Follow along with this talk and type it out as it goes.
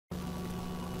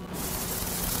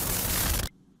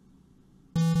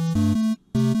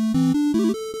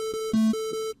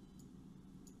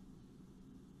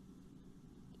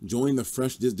Join the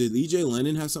fresh. Did E.J.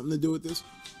 Lennon have something to do with this?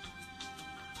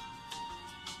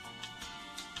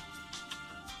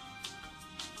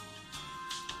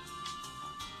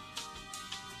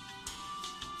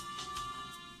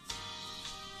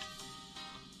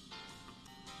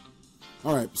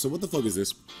 Alright, so what the fuck is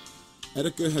this?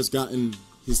 Etika has gotten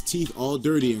his teeth all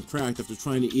dirty and cracked after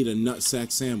trying to eat a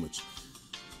nutsack sandwich.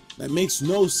 That makes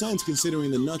no sense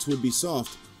considering the nuts would be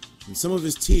soft, and some of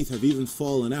his teeth have even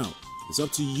fallen out. It's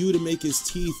up to you to make his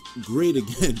teeth great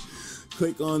again.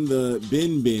 Click on the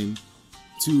bin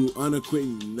to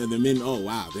unequip the min. Oh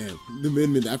wow, damn. The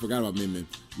bin. I forgot about bin.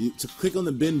 To click on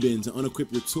the bin to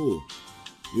unequip your tool.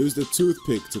 Use the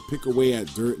toothpick to pick away at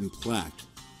dirt and plaque.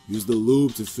 Use the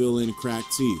lube to fill in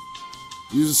cracked teeth.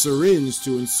 Use a syringe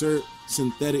to insert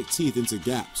synthetic teeth into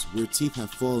gaps where teeth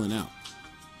have fallen out.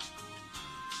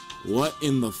 What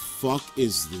in the fuck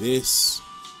is this?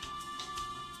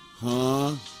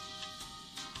 Huh?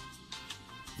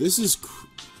 This is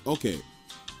okay.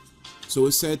 So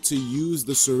it said to use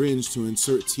the syringe to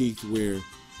insert teeth where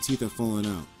teeth have fallen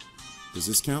out. Does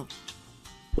this count?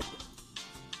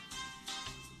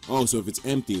 Oh, so if it's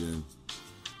empty then.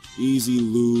 Easy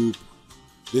lube.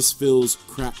 This fills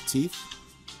cracked teeth.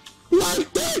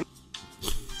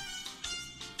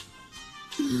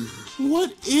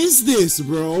 What is this,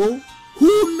 bro?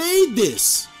 Who made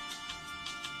this?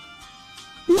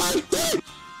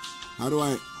 How do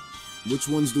I... Which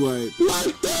ones do I...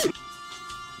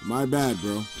 My bad,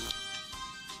 bro.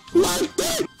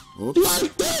 Whoops.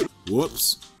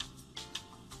 Whoops.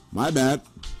 My bad.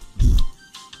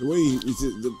 The way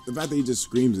the fact that he just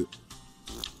screams it.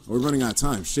 We're running out of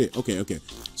time. Shit. Okay.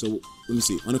 So, let me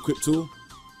see. Unequipped tool.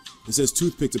 It says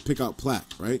toothpick to pick out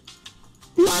plaque, right?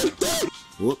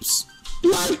 Whoops.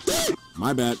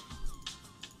 My bad.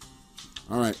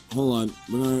 Alright, hold on.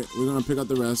 We're gonna pick out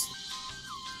the rest.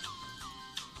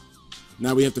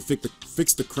 Now we have to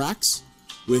fix the cracks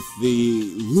with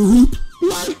the loop.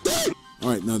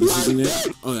 Alright, no, this isn't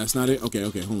it. Oh, that's not it? Okay,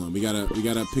 hold on. We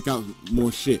gotta pick out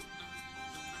more shit.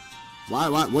 Why,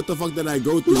 what the fuck did I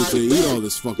go through to eat all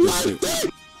this fucking shit?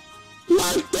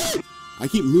 I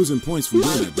keep losing points from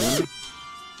doing that,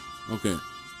 bro. Okay.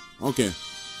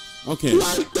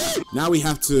 Now we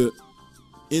have to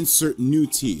insert new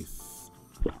teeth.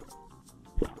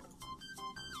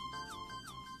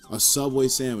 A Subway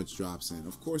sandwich drops in.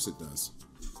 Of course it does.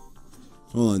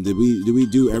 Hold on, did we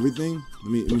do everything?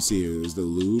 Let me see here. There's the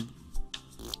lube.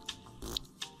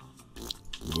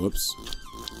 Whoops.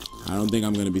 I don't think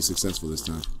I'm gonna be successful this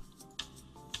time.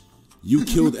 You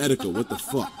killed Etika. What the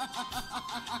fuck?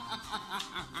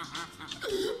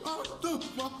 What the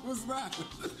fuck was that?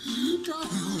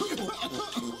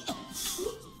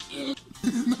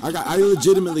 I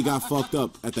legitimately got fucked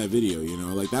up at that video, you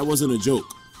know? Like, that wasn't a joke.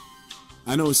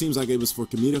 I know it seems like it was for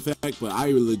comedic effect, but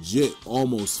I legit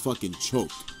almost fucking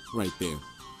choked right there.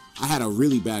 I had a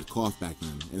really bad cough back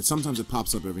then, and sometimes it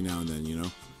pops up every now and then, you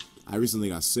know? I recently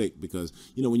got sick because,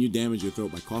 you know, when you damage your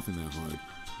throat by coughing that hard,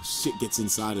 shit gets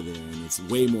inside of there, and it's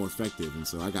way more effective, and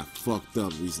so I got fucked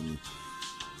up recently.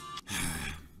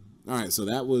 Alright, so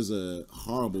that was a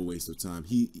horrible waste of time.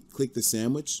 He clicked the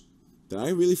sandwich. Did I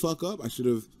really fuck up? I should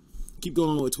have... Keep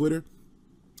going with Twitter.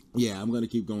 Yeah, I'm gonna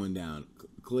keep going down.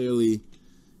 Clearly,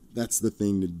 that's the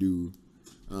thing to do.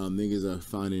 Niggas are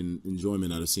finding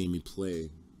enjoyment out of seeing me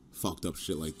play fucked up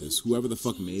shit like this. Whoever the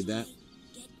fuck made that,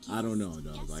 I don't know,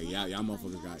 dog. Like, y'all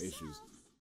motherfuckers got issues.